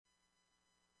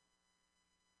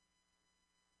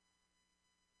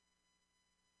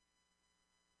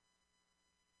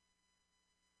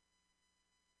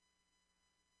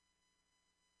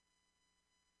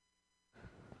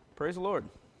Praise the Lord.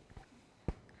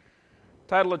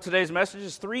 Title of today's message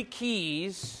is 3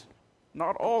 Keys,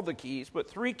 not all the keys, but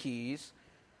 3 keys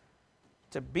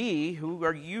to be who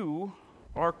you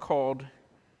are called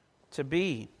to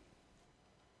be.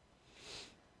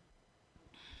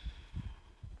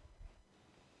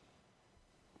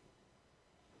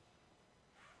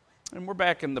 And we're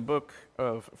back in the book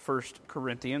of 1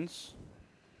 Corinthians.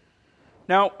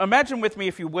 Now, imagine with me,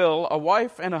 if you will, a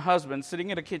wife and a husband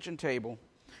sitting at a kitchen table.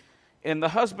 And the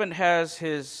husband has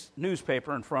his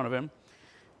newspaper in front of him,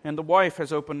 and the wife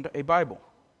has opened a Bible.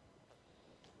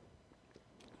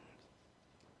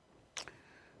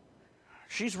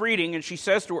 She's reading, and she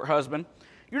says to her husband,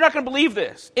 "You're not going to believe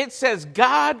this. It says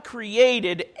God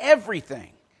created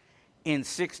everything in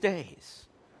 6 days."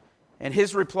 And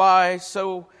his reply,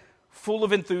 so full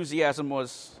of enthusiasm,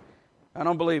 was, "I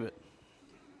don't believe it."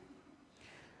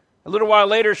 A little while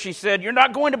later, she said, "You're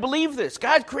not going to believe this.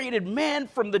 God created man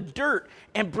from the dirt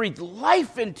and breathed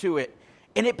life into it,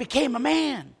 and it became a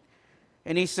man."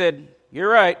 And he said,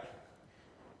 "You're right.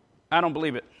 I don't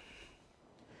believe it."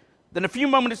 Then a few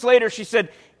moments later, she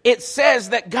said, "It says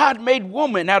that God made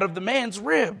woman out of the man's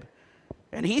rib."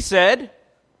 And he said,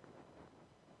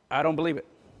 "I don't believe it."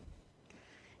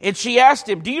 And she asked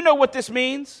him, "Do you know what this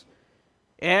means?"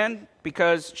 And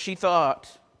because she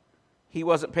thought he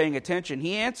wasn't paying attention,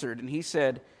 he answered, and he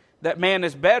said, "That man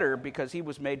is better because he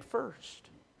was made first."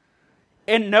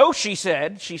 "And no," she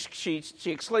said, she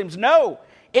exclaims, "no,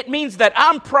 it means that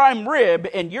I'm prime rib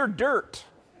and you're dirt."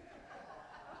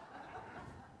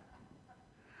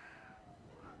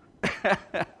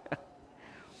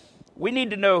 We need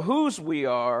to know whose we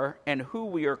are and who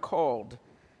we are called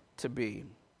to be.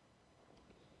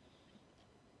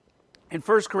 In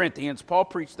 1 Corinthians, Paul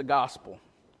preached the gospel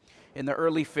in the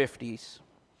early 50s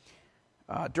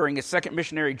during his second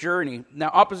missionary journey. Now,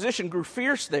 opposition grew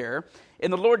fierce there,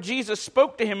 and the Lord Jesus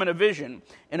spoke to him in a vision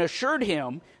and assured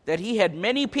him that he had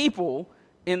many people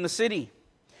in the city.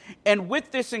 And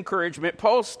with this encouragement,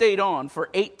 Paul stayed on for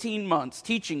 18 months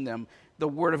teaching them the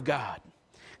Word of God.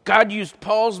 God used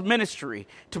Paul's ministry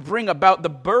to bring about the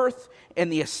birth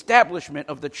and the establishment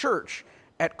of the church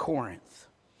at Corinth.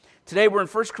 Today we're in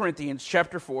 1 Corinthians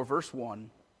chapter 4, verse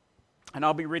 1. And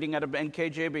I'll be reading out of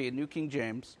NKJV, New King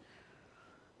James.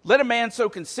 "Let a man so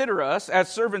consider us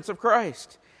as servants of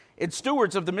Christ, and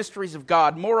stewards of the mysteries of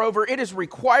God. Moreover, it is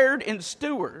required in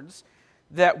stewards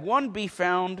that one be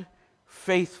found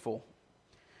faithful.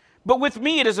 But with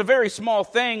me it is a very small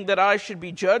thing that I should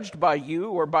be judged by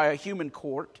you or by a human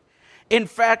court. In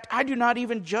fact, I do not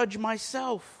even judge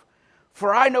myself,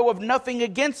 for I know of nothing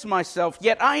against myself,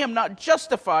 yet I am not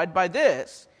justified by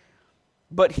this.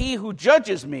 But he who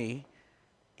judges me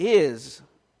is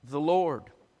the Lord.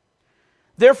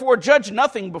 Therefore judge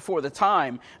nothing before the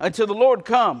time, until the Lord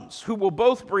comes, who will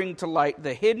both bring to light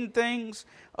the hidden things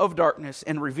of darkness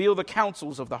and reveal the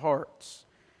counsels of the hearts.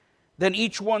 Then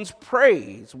each one's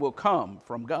praise will come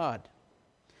from God.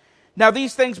 Now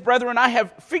these things, brethren, I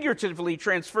have figuratively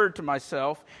transferred to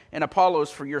myself and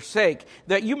Apollos for your sake,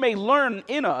 that you may learn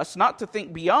in us not to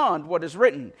think beyond what is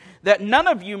written, that none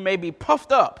of you may be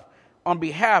puffed up on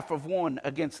behalf of one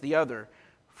against the other.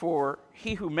 For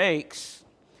who makes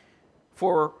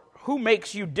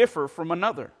you differ from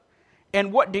another?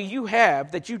 And what do you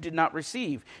have that you did not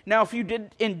receive? Now if you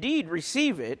did indeed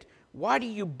receive it, why do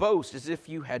you boast as if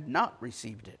you had not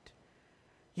received it?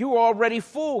 You are already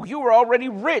full, you are already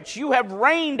rich, you have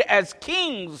reigned as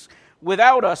kings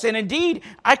without us. And indeed,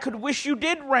 I could wish you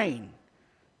did reign,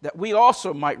 that we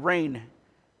also might reign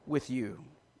with you."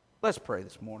 Let's pray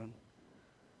this morning.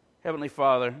 Heavenly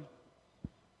Father,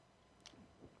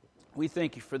 we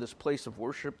thank you for this place of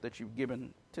worship that you've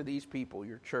given to these people,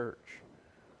 your church.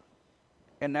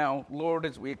 And now, Lord,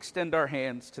 as we extend our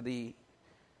hands to the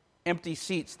empty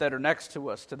seats that are next to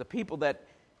us, to the people that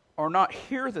are not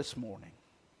here this morning,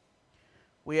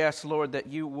 we ask, Lord, that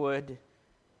you would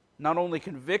not only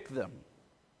convict them,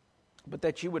 but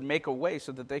that you would make a way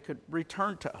so that they could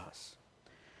return to us.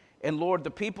 And Lord, the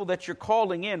people that you're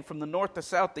calling in from the north, the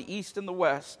south, the east, and the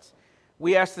west,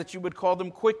 we ask that you would call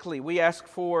them quickly. We ask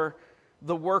for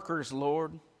the workers,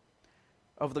 Lord,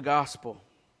 of the gospel.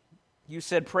 You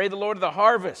said, pray the Lord of the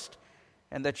harvest,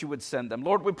 and that you would send them.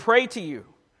 Lord, we pray to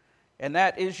you, and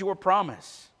that is your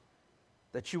promise,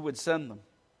 that you would send them.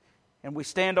 And we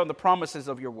stand on the promises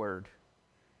of your word.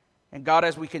 And God,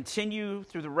 as we continue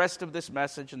through the rest of this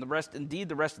message and the rest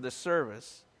of this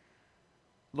service,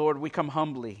 Lord, we come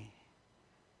humbly,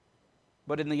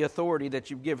 but in the authority that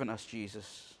you've given us,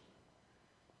 Jesus.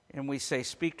 And we say,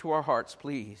 speak to our hearts,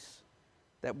 please,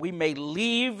 that we may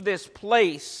leave this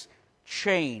place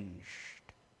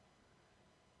changed,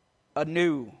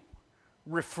 anew,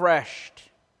 refreshed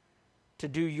to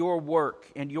do your work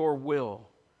and your will.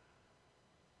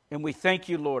 And we thank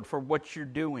you, Lord, for what you're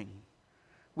doing.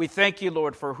 We thank you,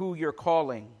 Lord, for who you're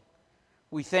calling.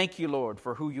 We thank you, Lord,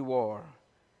 for who you are.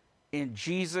 In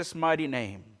Jesus' mighty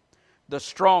name, the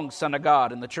strong Son of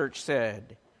God, and the church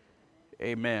said,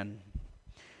 amen.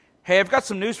 Hey, I've got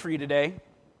some news for you today.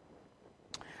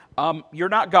 You're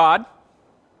not God,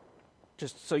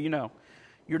 just so you know.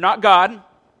 You're not God.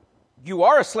 You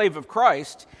are a slave of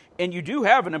Christ, and you do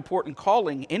have an important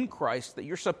calling in Christ that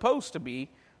you're supposed to be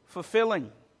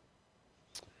fulfilling.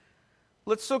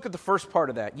 Let's look at the first part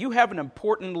of that. You have an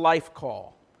important life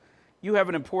call. You have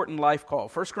an important life call.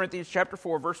 1 Corinthians chapter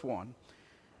 4, verse 1.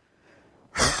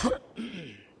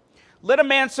 Let a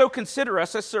man so consider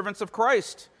us as servants of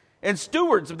Christ and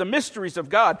stewards of the mysteries of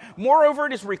God. Moreover,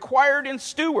 it is required in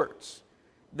stewards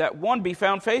that one be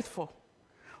found faithful.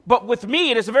 But with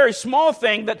me, it is a very small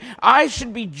thing that I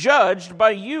should be judged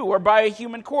by you or by a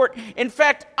human court. In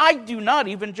fact, I do not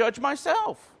even judge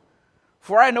myself.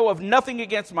 For I know of nothing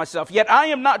against myself, yet I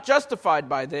am not justified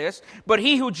by this, but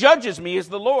he who judges me is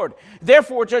the Lord.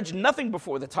 Therefore judge nothing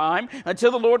before the time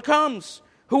until the Lord comes,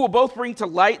 who will both bring to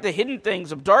light the hidden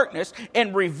things of darkness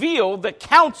and reveal the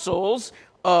counsels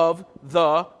of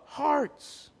the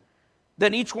hearts.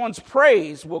 Then each one's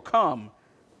praise will come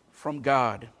from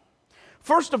God.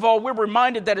 First of all, we're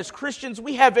reminded that as Christians,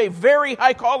 we have a very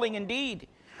high calling indeed.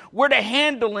 We're to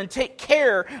handle and take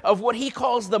care of what he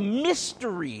calls the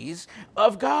mysteries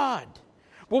of God.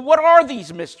 Well, what are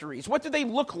these mysteries? What do they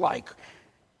look like?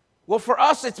 Well, for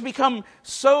us, it's become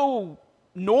so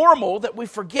normal that we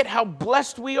forget how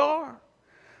blessed we are.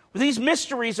 These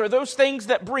mysteries are those things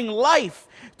that bring life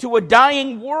to a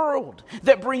dying world,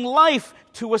 that bring life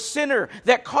to a sinner,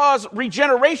 that cause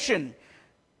regeneration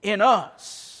in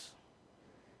us.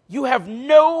 You have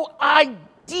no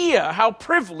idea how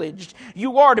privileged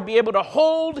you are to be able to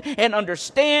hold and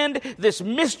understand this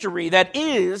mystery that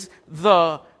is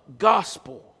the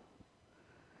gospel.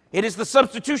 It is the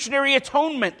substitutionary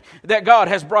atonement that God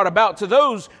has brought about to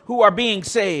those who are being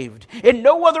saved. In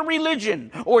no other religion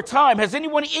or time has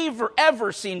anyone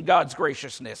ever seen God's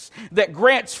graciousness that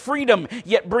grants freedom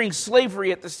yet brings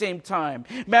slavery at the same time.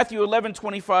 Matthew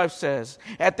 11:25 says,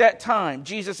 "At that time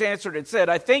Jesus answered and said,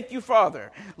 I thank you,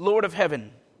 Father, Lord of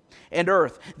heaven and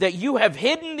earth, that you have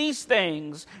hidden these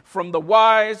things from the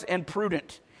wise and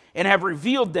prudent and have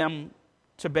revealed them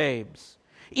to babes.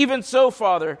 Even so,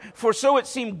 Father, for so it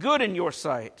seemed good in your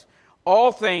sight.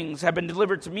 All things have been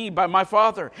delivered to me by my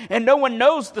Father, and no one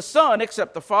knows the Son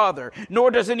except the Father,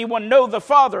 nor does anyone know the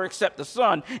Father except the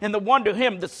Son, and the one to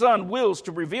him the Son wills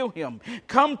to reveal him.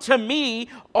 Come to me,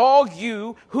 all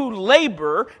you who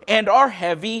labor and are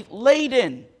heavy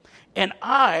laden, and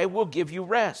I will give you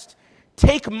rest.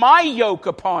 Take my yoke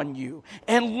upon you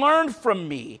and learn from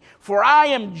me, for I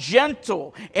am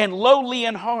gentle and lowly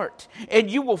in heart,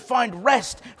 and you will find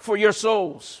rest for your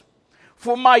souls.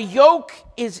 For my yoke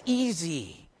is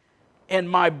easy and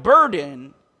my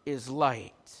burden is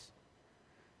light."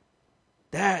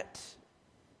 That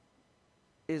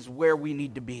is where we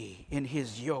need to be, in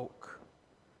his yoke,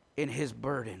 in his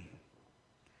burden.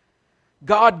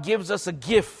 God gives us a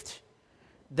gift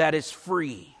that is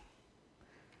free.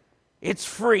 It's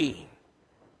free,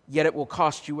 yet it will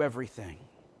cost you everything.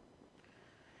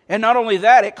 And not only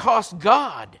that, it costs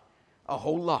God a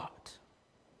whole lot.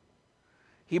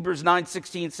 Hebrews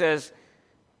 9:16 says,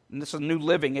 and this is New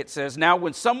Living, it says, "Now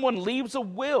when someone leaves a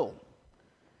will,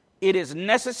 it is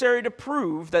necessary to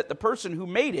prove that the person who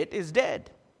made it is dead."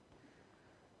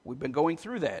 We've been going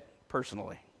through that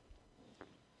personally.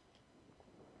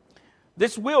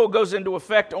 This will goes into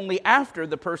effect only after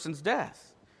the person's death.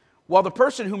 While the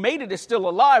person who made it is still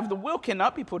alive, the will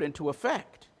cannot be put into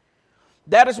effect.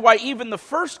 That is why even the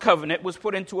first covenant was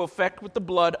put into effect with the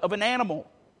blood of an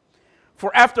animal.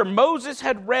 For after Moses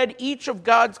had read each of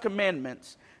God's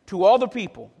commandments to all the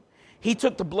people, he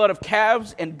took the blood of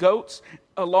calves and goats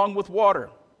along with water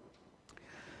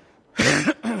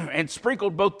and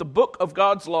sprinkled both the book of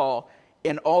God's law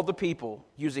and all the people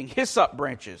using hyssop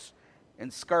branches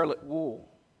and scarlet wool.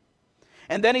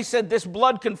 And then he said, "This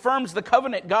blood confirms the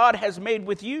covenant God has made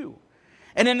with you."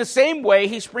 And in the same way,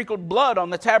 he sprinkled blood on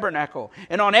the tabernacle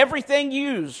and on everything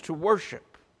used to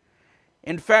worship.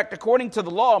 In fact, according to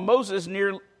the law, Moses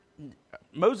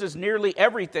nearly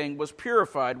everything was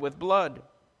purified with blood.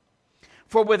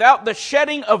 For without the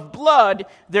shedding of blood,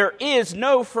 there is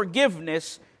no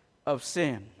forgiveness of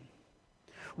sin.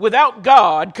 Without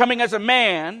God coming as a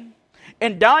man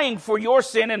and dying for your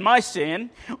sin and my sin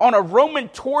on a Roman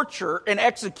torture and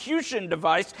execution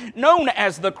device known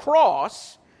as the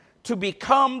cross, to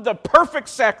become the perfect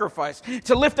sacrifice,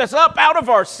 to lift us up out of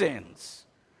our sins,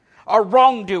 our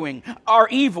wrongdoing, our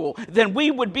evil, then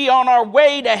we would be on our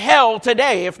way to hell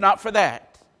today if not for that.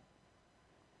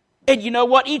 And you know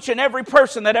what? Each and every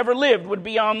person that ever lived would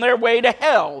be on their way to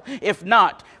hell if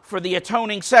not for the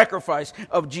atoning sacrifice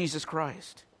of Jesus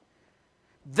Christ.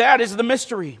 That is the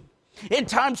mystery. In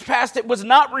times past it was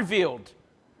not revealed,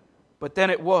 but then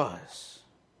it was.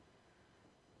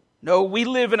 No, we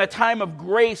live in a time of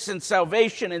grace and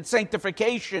salvation and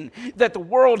sanctification that the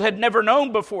world had never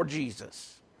known before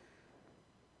Jesus.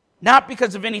 Not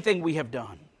because of anything we have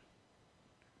done.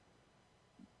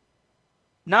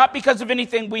 Not because of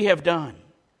anything we have done.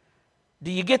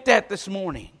 Do you get that this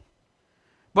morning?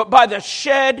 But by the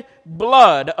shed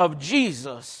blood of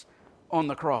Jesus on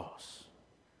the cross.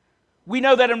 We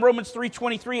know that in Romans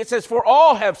 3:23 it says, "For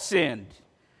all have sinned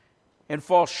and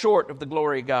fall short of the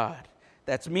glory of God."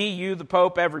 That's me, you, the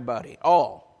Pope, everybody.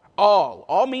 All.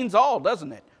 All means all,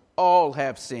 doesn't it? All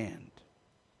have sinned.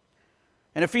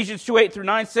 And Ephesians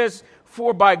 2:8-9 says,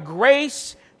 "For by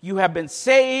grace you have been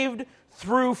saved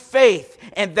through faith,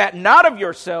 and that not of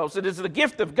yourselves, it is the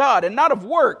gift of God, and not of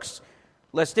works,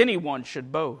 lest anyone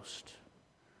should boast."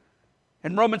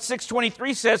 And Romans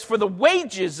 6:23 says, "For the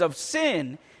wages of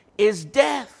sin is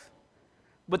death,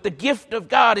 but the gift of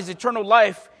God is eternal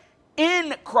life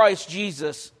in Christ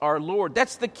Jesus our Lord."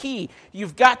 That's the key.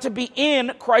 You've got to be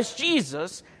in Christ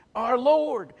Jesus our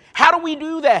Lord. How do we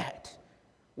do that?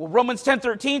 Well, Romans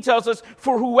 10:13 tells us,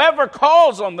 "For whoever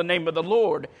calls on the name of the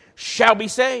Lord shall be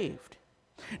saved."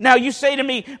 Now you say to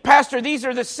me, "Pastor, these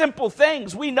are the simple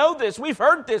things. We know this. We've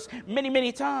heard this many,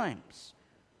 many times."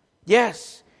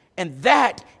 Yes, and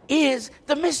that is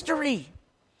the mystery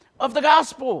of the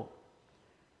gospel.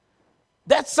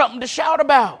 That's something to shout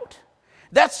about.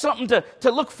 That's something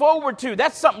to look forward to.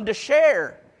 That's something to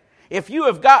share. If you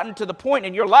have gotten to the point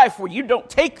in your life where you don't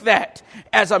take that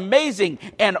as amazing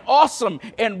and awesome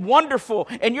and wonderful,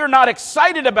 and you're not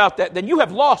excited about that, then you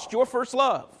have lost your first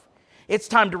love. It's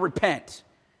time to repent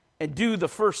and do the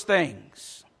first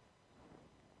things.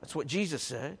 That's what Jesus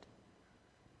said.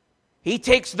 He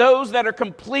takes those that are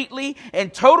completely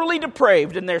and totally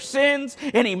depraved in their sins,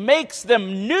 and He makes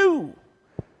them new.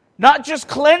 Not just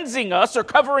cleansing us or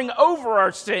covering over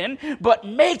our sin, but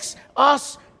makes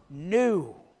us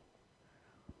new.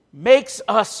 Makes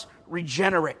us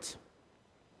regenerate.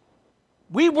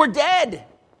 We were dead,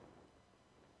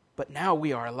 but now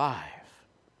we are alive.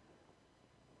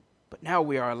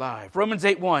 Romans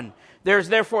 8:1, "There is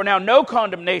therefore now no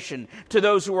condemnation to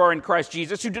those who are in Christ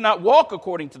Jesus, who do not walk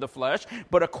according to the flesh,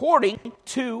 but according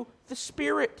to the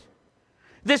Spirit."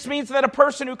 This means that a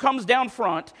person who comes down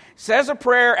front, says a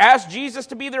prayer, asks Jesus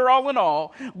to be their all in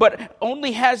all, but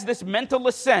only has this mental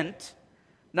assent.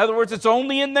 In other words, it's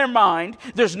only in their mind.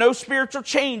 There's no spiritual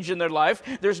change in their life.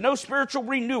 There's no spiritual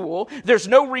renewal. There's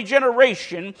no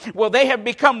regeneration. Well, they have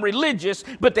become religious,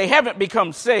 but they haven't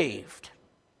become saved.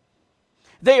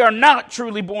 They are not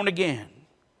truly born again.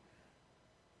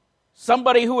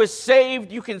 Somebody who is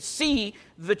saved, you can see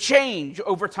the change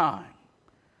over time.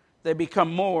 They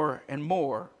become more and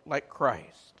more like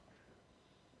Christ.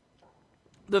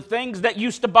 The things that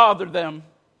used to bother them,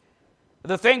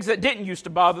 the things that didn't used to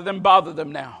bother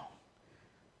them now.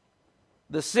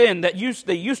 The sin that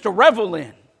they used to revel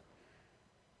in,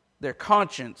 their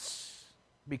conscience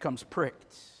becomes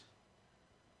pricked.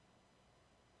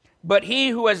 But he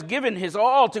who has given his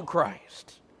all to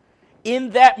Christ,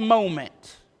 in that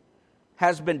moment,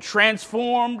 has been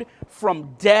transformed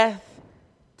from death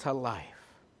to life.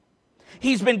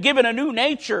 He's been given a new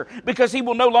nature because he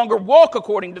will no longer walk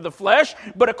according to the flesh,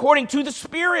 but according to the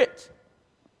Spirit.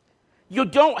 You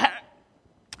don't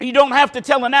have to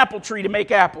tell an apple tree to make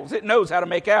apples. It knows how to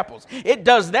make apples. It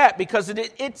does that because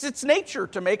it's its nature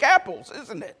to make apples,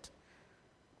 isn't it?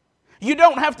 You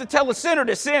don't have to tell a sinner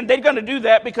to sin. They're going to do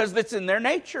that because it's in their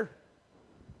nature.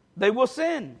 They will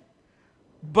sin.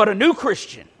 But a new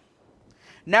Christian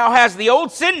now has the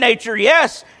old sin nature,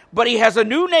 yes, but he has a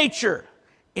new nature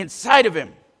inside of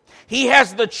him. He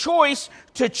has the choice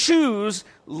to choose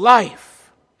life.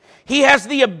 He has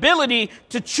the ability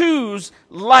to choose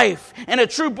life. And a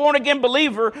true born-again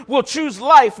believer will choose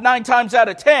life 9 times out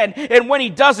of 10. And when he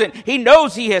doesn't, he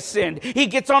knows he has sinned. He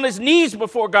gets on his knees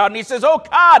before God and he says, "Oh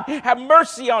God, have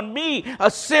mercy on me, a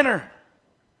sinner."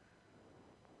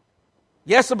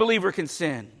 Yes, a believer can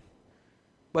sin,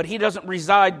 but he doesn't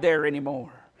reside there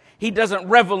anymore. He doesn't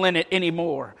revel in it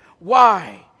anymore.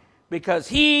 Why? Because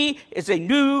he is a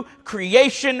new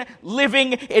creation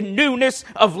living in newness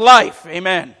of life.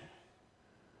 Amen.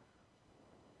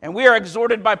 And we are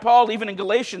exhorted by Paul, even in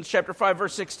Galatians chapter 5,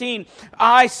 verse 16,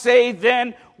 I say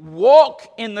then,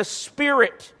 walk in the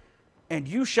Spirit, and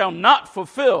you shall not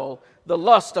fulfill the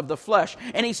lust of the flesh.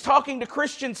 And he's talking to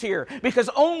Christians here, because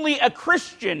only a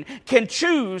Christian can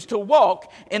choose to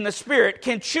walk in the Spirit,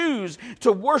 can choose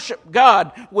to worship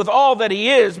God with all that he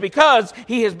is, because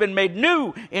he has been made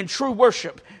new in true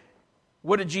worship.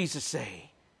 What did Jesus say?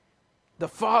 The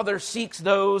Father seeks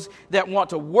those that want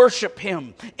to worship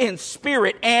him in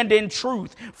spirit and in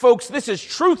truth. Folks, this is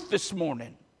truth this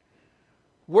morning.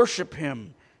 Worship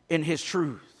him in his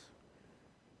truth.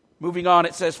 Moving on,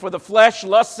 it says, for the flesh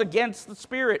lusts against the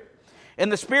Spirit,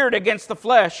 and the Spirit against the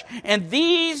flesh. And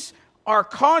these are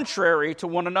contrary to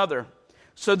one another,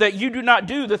 so that you do not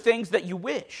do the things that you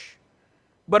wish.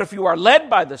 But if you are led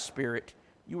by the Spirit,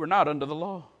 you are not under the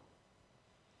law,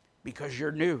 because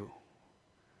you're new.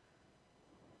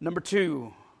 Number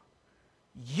 2,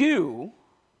 you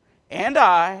and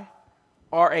I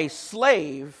are a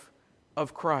slave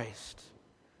of Christ.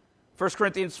 1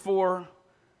 Corinthians 4,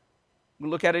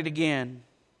 we'll look at it again.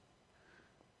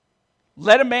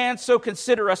 Let a man so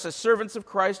consider us as servants of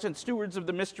Christ and stewards of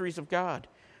the mysteries of God.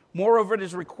 Moreover, it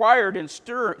is required in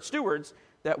stewards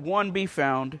that one be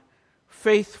found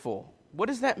faithful. What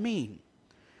does that mean?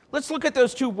 Let's look at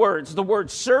those two words, the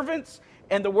word servants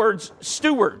and the words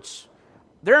stewards.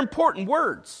 They're important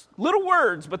words. Little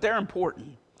words, but they're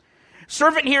important.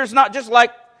 Servant here is not just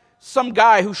like some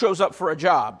guy who shows up for a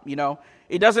job, you know.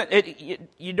 You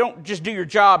don't just do your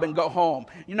job and go home.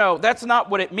 You know, that's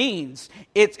not what it means.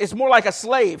 It's more like a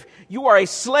slave. You are a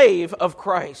slave of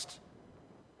Christ.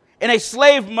 And a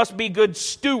slave must be good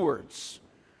stewards.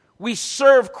 We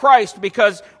serve Christ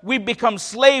because we become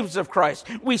slaves of Christ.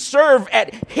 We serve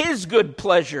at his good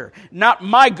pleasure, not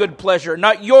my good pleasure,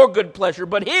 not your good pleasure,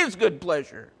 but his good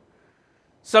pleasure.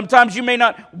 Sometimes you may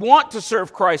not want to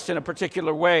serve Christ in a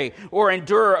particular way, or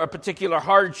endure a particular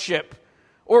hardship,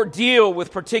 or deal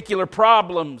with particular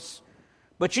problems.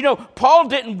 But you know, Paul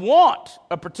didn't want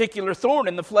a particular thorn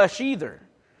in the flesh either.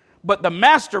 But the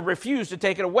master refused to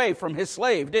take it away from his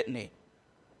slave, didn't he?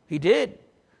 He did.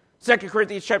 2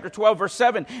 Corinthians chapter 12, verse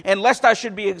 7, and lest I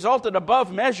should be exalted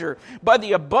above measure by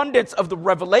the abundance of the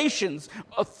revelations,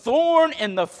 a thorn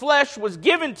in the flesh was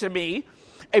given to me,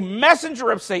 a messenger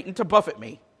of Satan to buffet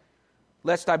me,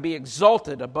 lest I be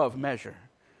exalted above measure.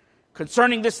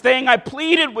 Concerning this thing, I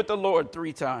pleaded with the Lord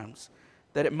 3 times,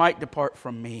 that it might depart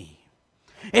from me.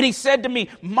 And he said to me,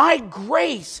 my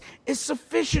grace is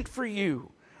sufficient for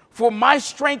you, for my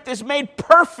strength is made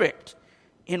perfect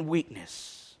in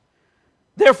weakness.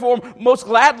 Therefore, most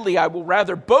gladly I will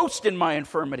rather boast in my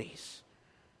infirmities,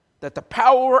 that the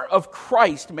power of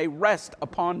Christ may rest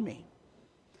upon me.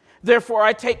 Therefore,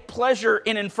 I take pleasure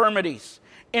in infirmities,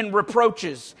 in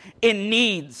reproaches, in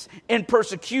needs, in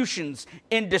persecutions,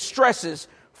 in distresses,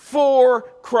 for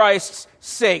Christ's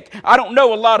sake. I don't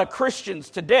know a lot of Christians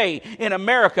today in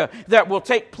America that will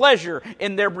take pleasure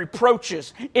in their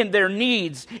reproaches, in their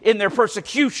needs, in their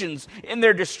persecutions, in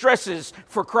their distresses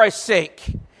for Christ's sake.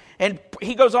 And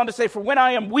he goes on to say, for when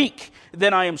I am weak,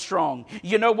 then I am strong.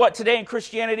 You know what? Today in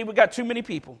Christianity, we got too many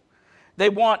people. They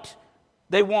want.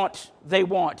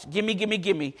 Gimme, gimme,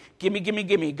 gimme. Gimme, gimme,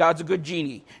 gimme. God's a good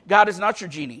genie. God is not your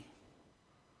genie.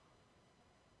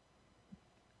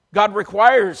 God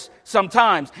requires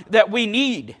sometimes that we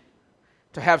need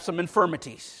to have some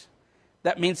infirmities.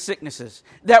 That means sicknesses.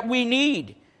 That we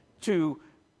need to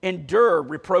endure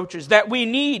reproaches. That we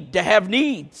need to have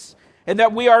needs. And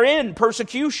that we are in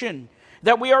persecution.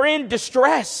 That we are in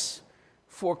distress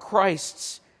for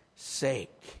Christ's sake.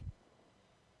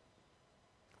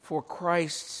 For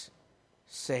Christ's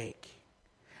sake.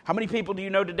 How many people do you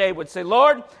know today would say,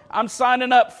 Lord, I'm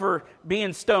signing up for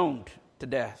being stoned to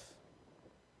death.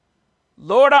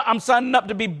 Lord, I'm signing up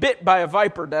to be bit by a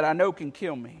viper that I know can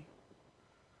kill me.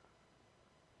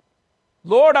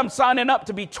 Lord, I'm signing up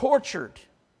to be tortured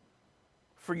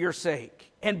for your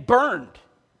sake and burned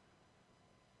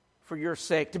for your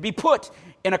sake, to be put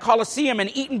in a coliseum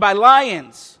and eaten by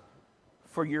lions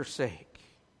for your sake.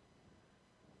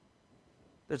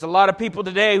 There's a lot of people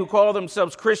today who call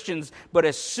themselves Christians, but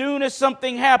as soon as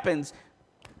something happens,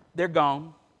 they're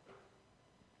gone.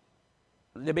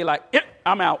 They'll be like, yep,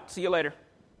 I'm out. See you later.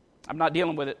 I'm not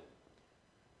dealing with it.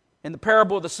 In the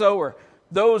parable of the sower,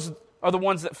 those are the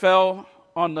ones that fell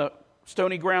on the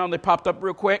stony ground. They popped up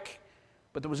real quick,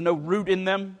 but there was no root in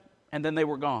them, and then they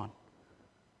were gone.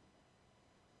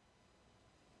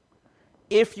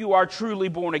 If you are truly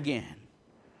born again,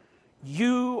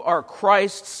 you are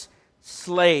Christ's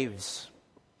slaves.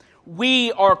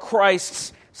 We are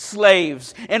Christ's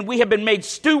slaves, and we have been made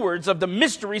stewards of the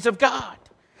mysteries of God.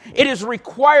 It is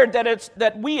required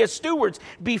that we as stewards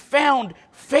be found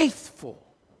faithful.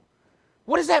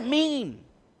 What does that mean?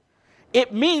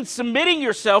 It means submitting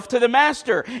yourself to the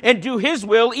master and do his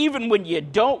will even when you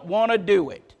don't want to do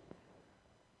it.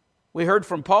 We heard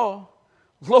from Paul,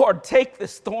 Lord, take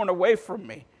this thorn away from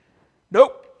me.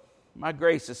 Nope, my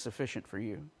grace is sufficient for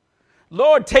you.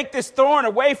 Lord, take this thorn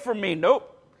away from me.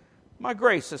 Nope, my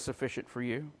grace is sufficient for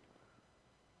you.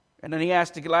 And then he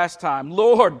asked the last time,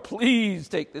 Lord, please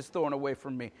take this thorn away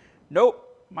from me.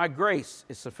 Nope, my grace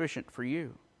is sufficient for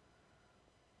you.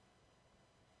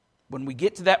 When we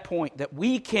get to that point that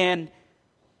we can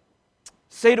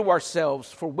say to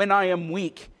ourselves, for when I am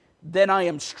weak, then I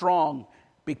am strong,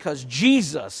 because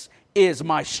Jesus is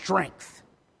my strength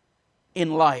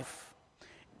in life,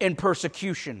 in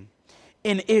persecution,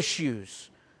 in issues,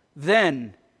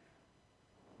 then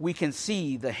we can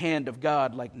see the hand of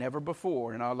God like never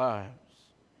before in our lives.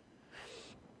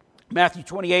 Matthew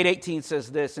 28:18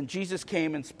 says this, and Jesus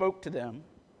came and spoke to them,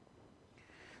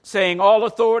 saying, all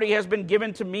authority has been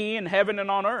given to me in heaven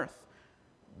and on earth.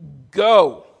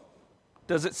 Go.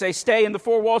 Does it say stay in the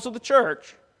four walls of the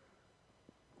church?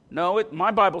 No,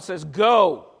 my Bible says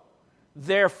go,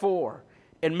 therefore,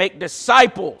 and make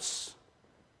disciples.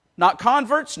 Not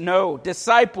converts, no,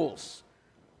 disciples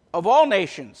of all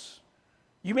nations.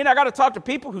 You mean I got to talk to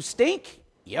people who stink?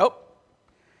 Yep.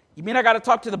 You mean I got to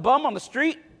talk to the bum on the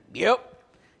street? Yep.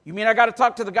 You mean I got to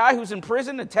talk to the guy who's in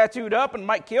prison and tattooed up and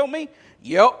might kill me?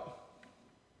 Yep.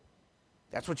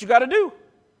 That's what you got to do.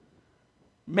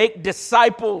 Make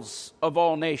disciples of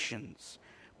all nations,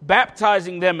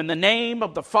 baptizing them in the name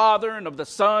of the Father and of the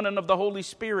Son and of the Holy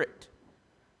Spirit.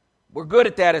 We're good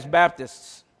at that as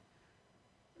Baptists.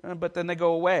 But then they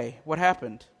go away. What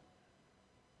happened?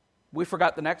 We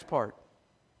forgot the next part.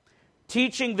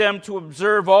 Teaching them to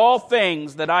observe all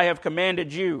things that I have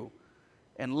commanded you.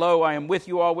 And lo, I am with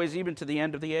you always, even to the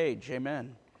end of the age.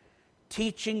 Amen.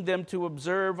 Teaching them to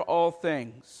observe all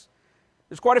things.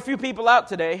 There's quite a few people out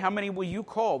today. How many will you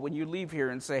call when you leave here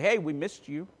and say, hey, we missed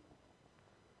you?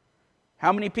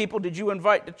 How many people did you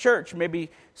invite to church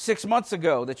maybe 6 months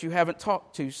ago that you haven't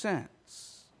talked to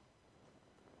since?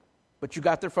 But you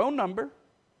got their phone number.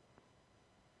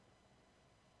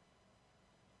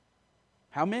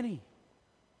 How many?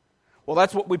 Well,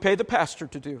 that's what we pay the pastor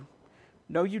to do.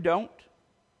 No, you don't.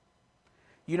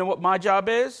 You know what my job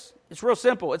is? It's real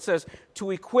simple. It says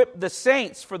to equip the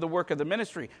saints for the work of the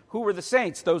ministry. Who are the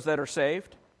saints? Those that are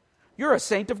saved. You're a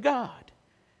saint of God.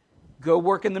 Go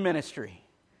work in the ministry.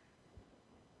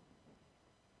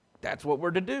 That's what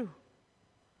we're to do.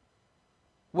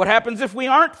 What happens if we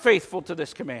aren't faithful to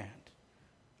this command?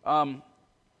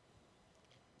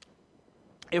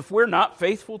 If we're not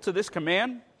faithful to this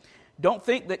command, don't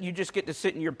think that you just get to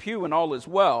sit in your pew and all is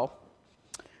well.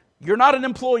 You're not an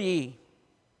employee.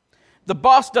 The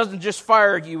boss doesn't just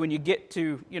fire you when you get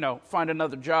to, find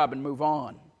another job and move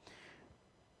on.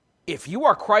 If you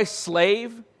are Christ's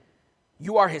slave,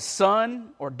 you are his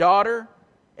son or daughter,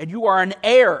 and you are an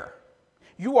heir.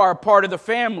 You are a part of the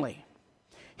family.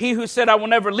 He who said, I will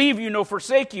never leave you nor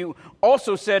forsake you,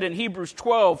 also said in Hebrews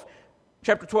 12,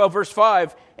 chapter 12, verse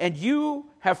 5, and you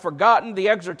have forgotten the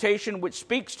exhortation which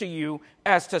speaks to you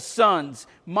as to sons.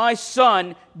 My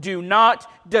son, do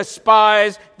not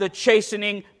despise the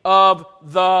chastening of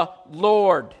the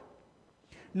Lord,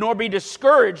 nor be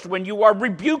discouraged when you are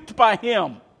rebuked by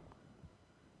him.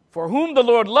 For whom the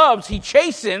Lord loves, he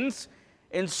chastens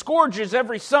and scourges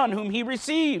every son whom he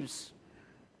receives.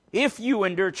 If you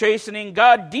endure chastening,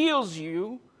 God deals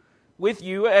with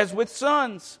you as with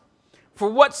sons. For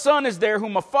what son is there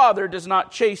whom a father does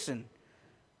not chasten?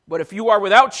 But if you are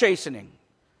without chastening,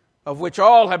 of which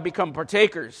all have become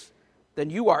partakers, then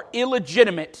you are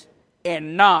illegitimate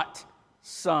and not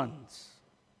sons.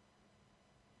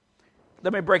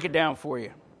 Let me break it down for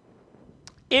you.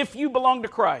 If you belong to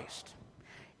Christ,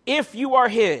 if you are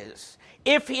his,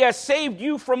 if he has saved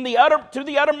you from the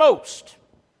uttermost,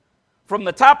 from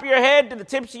the top of your head to the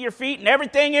tips of your feet and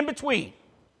everything in between,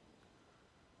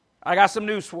 I got some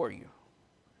news for you.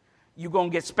 You're going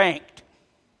to get spanked.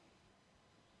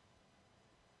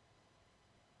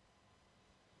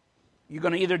 You're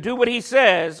going to either do what he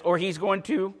says or he's going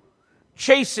to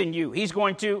chasten you. He's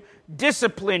going to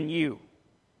discipline you.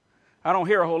 I don't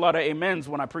hear a whole lot of amens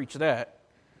when I preach that.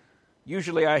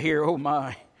 Usually I hear, oh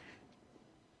my.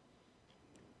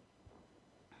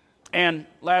 And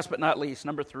last but not least,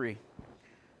 number 3.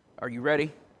 Are you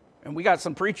ready? And we got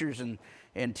some preachers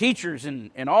and teachers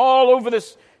and all over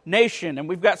this nation, and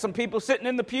we've got some people sitting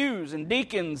in the pews and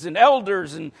deacons and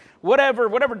elders and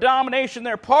whatever denomination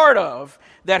they're part of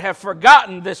that have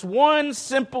forgotten this one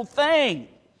simple thing.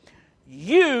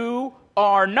 You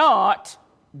are not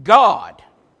God.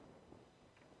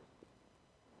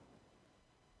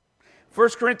 1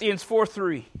 Corinthians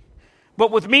 4:3.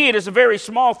 But with me it is a very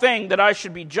small thing that I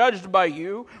should be judged by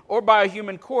you or by a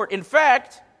human court. In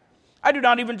fact, I do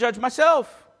not even judge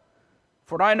myself.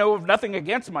 For I know of nothing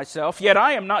against myself, yet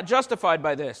I am not justified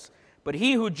by this. But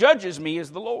he who judges me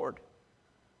is the Lord.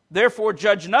 Therefore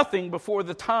judge nothing before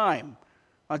the time,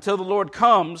 until the Lord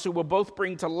comes, who will both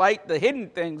bring to light the hidden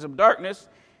things of darkness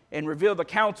and reveal the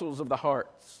counsels of the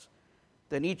hearts.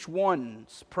 Then each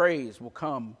one's praise will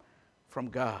come from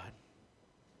God.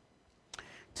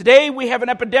 Today we have an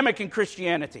epidemic in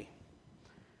Christianity.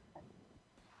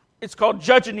 It's called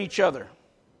judging each other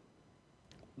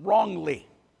wrongly.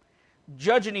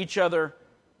 Judging each other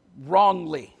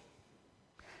wrongly.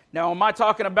 Now, am I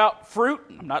talking about fruit?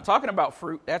 I'm not talking about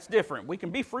fruit. That's different. We can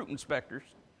be fruit inspectors.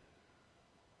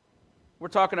 We're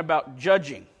talking about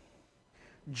judging.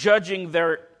 Judging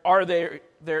their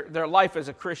life as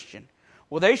a Christian.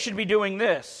 Well, they should be doing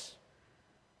this.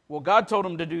 Well, God told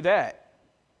them to do that.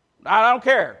 I don't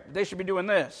care. They should be doing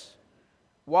this.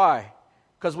 Why?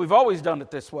 Because we've always done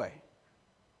it this way.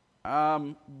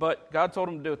 But God told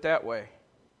them to do it that way.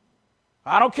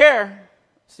 I don't care.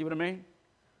 See what I mean?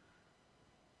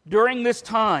 During this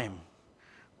time,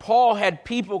 Paul had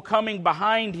people coming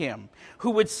behind him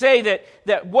who would say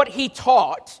that what he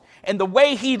taught and the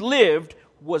way he lived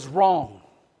was wrong.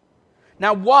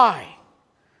 Now, why?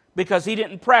 Because he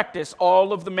didn't practice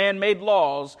all of the man-made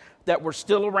laws that were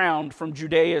still around from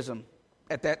Judaism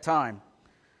at that time.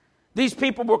 These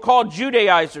people were called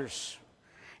Judaizers.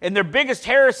 And their biggest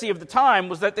heresy of the time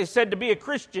was that they said to be a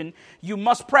Christian, you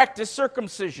must practice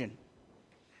circumcision.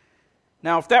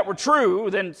 Now, if that were true,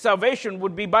 then salvation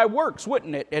would be by works,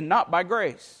 wouldn't it? And not by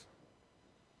grace.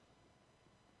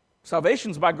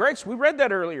 Salvation's by grace. We read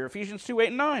that earlier, Ephesians 2, 8,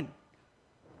 and 9.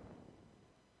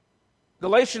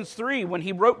 Galatians 3, when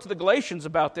he wrote to the Galatians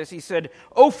about this, he said,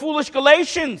 O foolish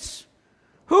Galatians,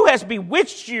 who has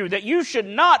bewitched you that you should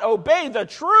not obey the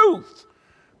truth,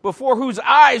 before whose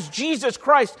eyes Jesus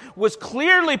Christ was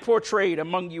clearly portrayed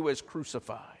among you as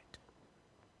crucified?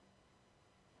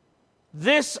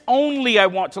 This only I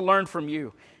want to learn from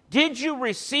you. Did you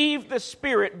receive the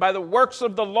Spirit by the works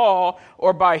of the law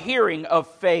or by hearing of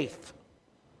faith?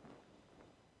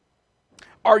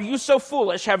 Are you so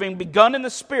foolish, having begun in the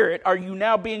Spirit, are you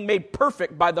now being made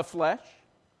perfect by the flesh?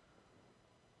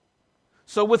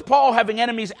 So with Paul having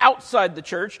enemies outside the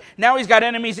church, now he's got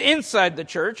enemies inside the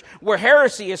church, where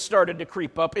heresy has started to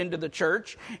creep up into the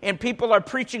church, and people are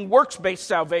preaching works-based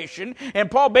salvation.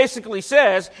 And Paul basically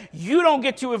says, you don't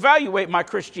get to evaluate my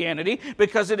Christianity,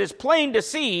 because it is plain to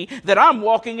see that I'm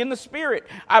walking in the Spirit.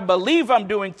 I believe I'm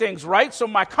doing things right, so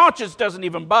my conscience doesn't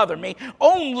even bother me.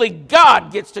 Only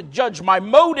God gets to judge my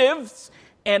motives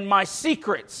and my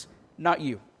secrets, not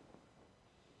you.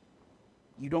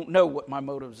 You don't know what my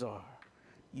motives are.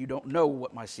 You don't know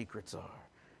what my secrets are.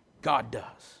 God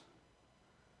does.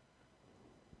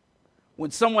 When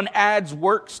someone adds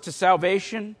works to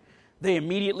salvation, they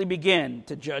immediately begin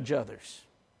to judge others.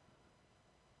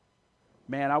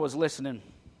 Man, I was listening.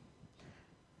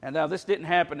 And now this didn't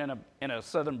happen in a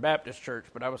Southern Baptist church,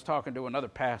 but I was talking to another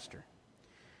pastor.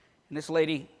 And this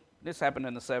lady, this happened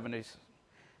in the 70s.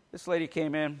 This lady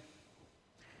came in,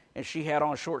 and she had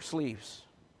on short sleeves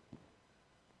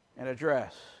and a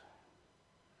dress.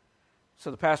 So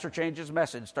the pastor changed his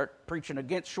message, start preaching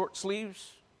against short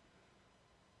sleeves.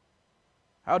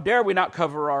 How dare we not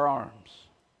cover our arms?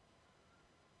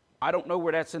 I don't know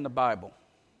where that's in the Bible.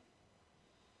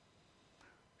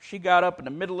 She got up in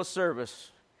the middle of service,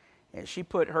 and she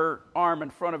put her arm in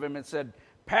front of him and said,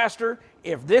 Pastor,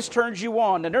 if this turns you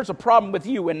on, then there's a problem with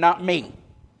you and not me.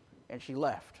 And she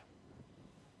left.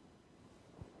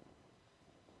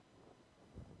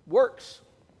 Works.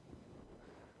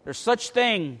 There's such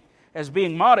thing as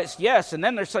being modest, yes, and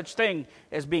then there's such thing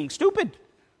as being stupid.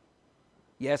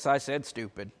 Yes, I said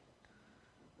stupid.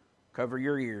 Cover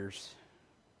your ears.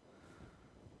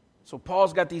 So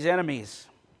Paul's got these enemies,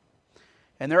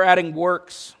 and they're adding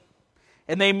works,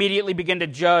 and they immediately begin to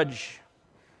judge.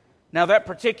 Now that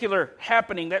particular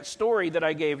happening, that story that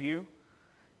I gave you,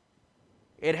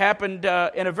 it happened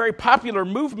in a very popular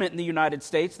movement in the United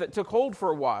States that took hold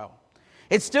for a while.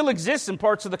 It still exists in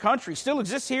parts of the country, still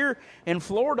exists here in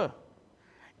Florida.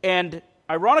 And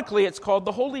ironically, it's called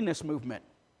the holiness movement.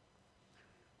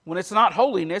 When it's not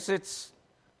holiness, it's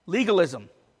legalism.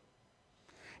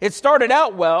 It started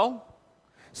out well,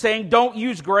 saying don't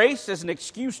use grace as an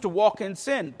excuse to walk in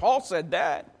sin. Paul said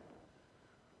that.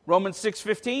 Romans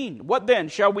 6:15. What then?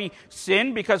 Shall we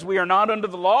sin because we are not under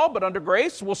the law, but under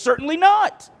grace? Well, certainly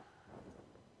not.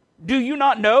 Do you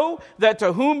not know that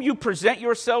to whom you present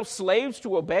yourselves slaves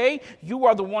to obey, you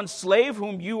are the one slave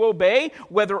whom you obey,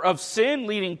 whether of sin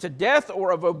leading to death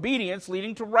or of obedience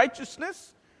leading to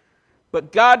righteousness?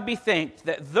 But God be thanked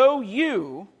that though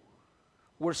you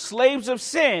were slaves of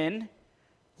sin,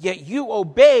 yet you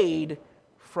obeyed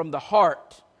from the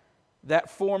heart that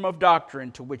form of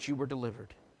doctrine to which you were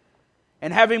delivered.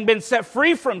 And having been set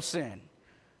free from sin,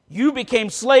 you became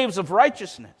slaves of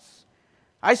righteousness.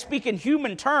 I speak in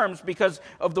human terms because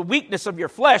of the weakness of your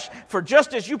flesh. For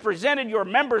just as you presented your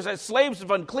members as slaves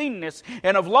of uncleanness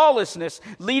and of lawlessness,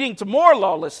 leading to more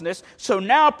lawlessness, so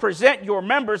now present your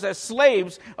members as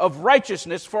slaves of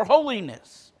righteousness for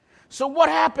holiness. So what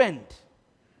happened?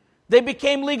 They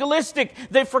became legalistic.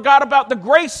 They forgot about the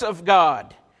grace of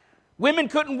God. Women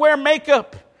couldn't wear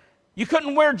makeup. You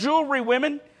couldn't wear jewelry,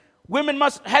 women. Women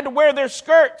had to wear their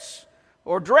skirts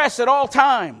or dress at all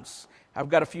times. I've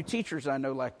got a few teachers I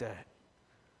know like that.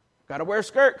 Got to wear a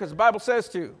skirt because the Bible says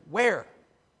to. Where?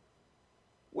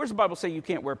 Where's the Bible say you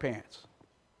can't wear pants?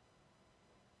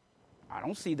 I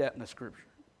don't see that in the Scripture.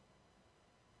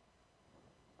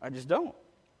 I just don't.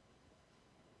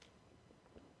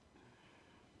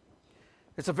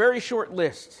 It's a very short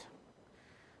list.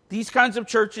 These kinds of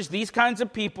churches, these kinds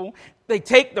of people, they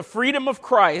take the freedom of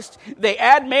Christ, they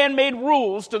add man-made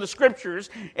rules to the Scriptures,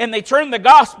 and they turn the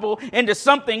gospel into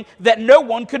something that no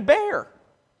one could bear.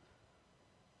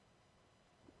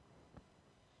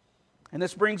 And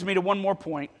this brings me to one more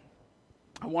point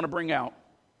I want to bring out.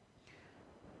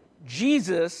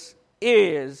 Jesus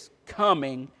is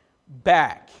coming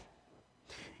back.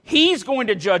 He's going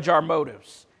to judge our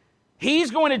motives.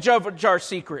 He's going to judge our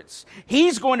secrets.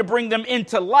 He's going to bring them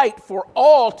into light for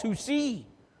all to see.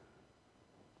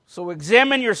 So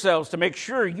examine yourselves to make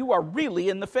sure you are really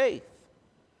in the faith,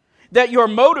 that your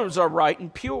motives are right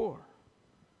and pure.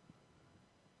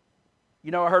 You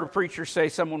know, I heard a preacher say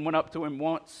someone went up to him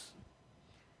once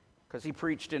because he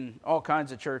preached in all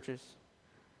kinds of churches,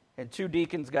 and two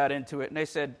deacons got into it, and they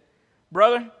said,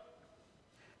 "Brother,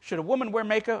 should a woman wear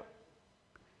makeup?"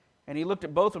 And he looked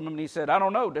at both of them and he said, "I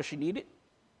don't know. Does she need it?"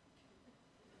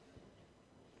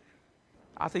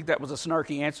 I think that was a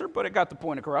snarky answer, but it got the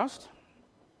point across.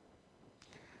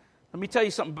 Let me tell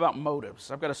you something about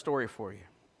motives. I've got a story for you.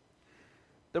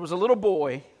 There was a little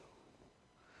boy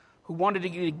who wanted to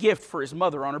get a gift for his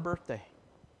mother on her birthday.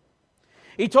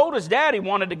 He told his dad he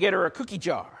wanted to get her a cookie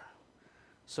jar.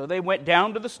 So they went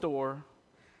down to the store.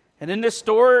 And in this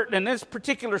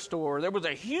particular store, there was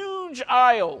a huge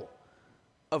aisle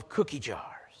of cookie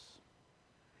jars.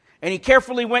 And he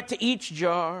carefully went to each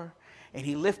jar, and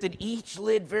he lifted each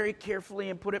lid very carefully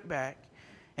and put it back.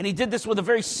 And he did this with a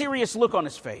very serious look on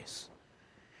his face.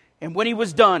 And when he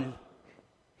was done,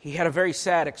 he had a very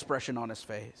sad expression on his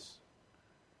face.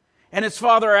 And his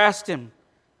father asked him,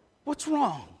 "What's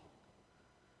wrong?"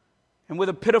 And with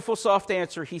a pitiful, soft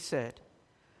answer, he said,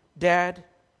 "Dad,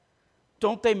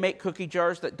 don't they make cookie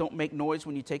jars that don't make noise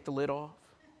when you take the lid off?"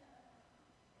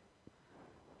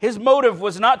 His motive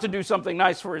was not to do something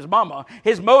nice for his mama.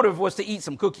 His motive was to eat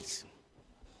some cookies.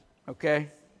 Okay?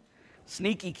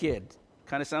 Sneaky kid.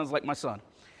 Kind of sounds like my son.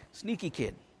 Sneaky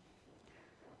kid.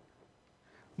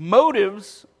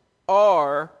 Motives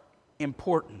are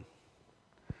important.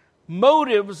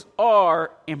 Motives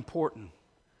are important.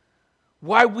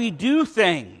 Why we do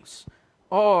things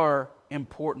are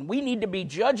important. We need to be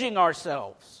judging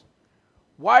ourselves.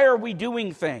 Why are we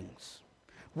doing things?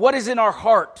 What is in our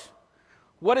heart?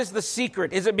 What is the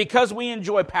secret? Is it because we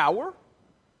enjoy power?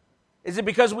 Is it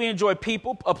because we enjoy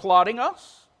people applauding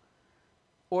us?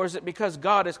 Or is it because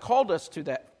God has called us to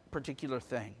that particular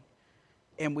thing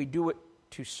and we do it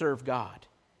to serve God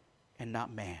and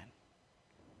not man?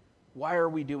 Why are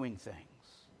we doing things?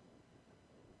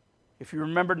 If you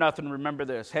remember nothing, remember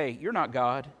this. Hey, you're not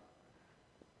God.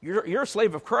 You're a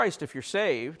slave of Christ if you're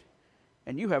saved,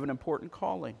 and you have an important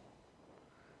calling.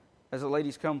 As the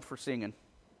ladies come for singing,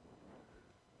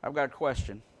 I've got a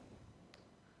question.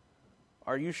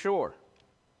 Are you sure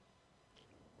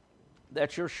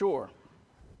that you're sure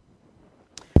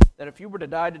that if you were to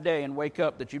die today and wake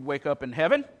up, that you'd wake up in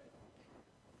heaven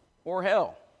or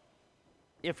hell?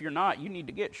 If you're not, you need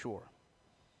to get sure.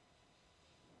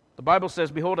 The Bible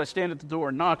says, "Behold, I stand at the door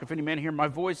and knock. If any man hear my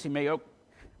voice, he may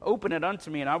open it unto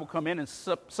me, and I will come in and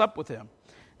sup with him."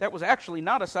 That was actually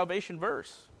not a salvation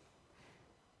verse.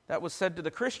 That was said to the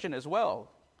Christian as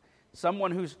well.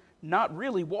 Someone who's not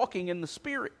really walking in the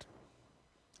Spirit.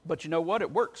 But you know what?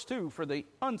 It works too for the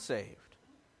unsaved.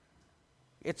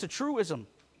 It's a truism.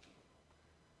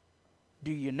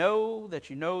 Do you know that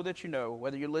you know that you know,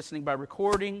 whether you're listening by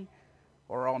recording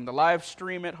or on the live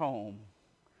stream at home,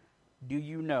 do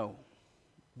you know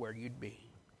where you'd be.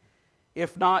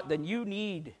 If not, then you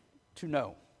need to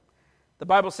know. The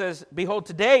Bible says, behold,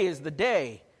 today is the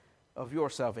day of your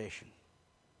salvation.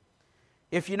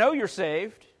 If you know you're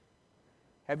saved,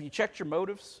 have you checked your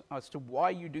motives as to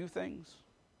why you do things?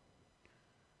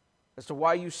 As to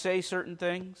why you say certain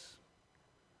things?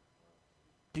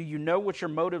 Do you know what your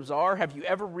motives are? Have you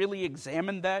ever really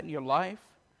examined that in your life?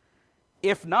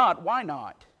 If not, why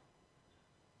not?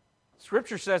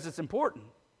 Scripture says it's important.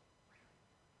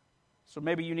 So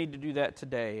maybe you need to do that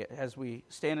today as we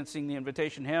stand and sing the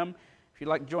invitation hymn. If you'd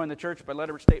like to join the church by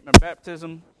letter of statement of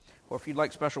baptism, or if you'd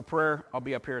like special prayer, I'll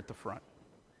be up here at the front.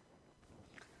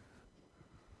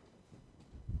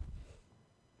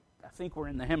 I think we're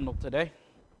in the hymnal today.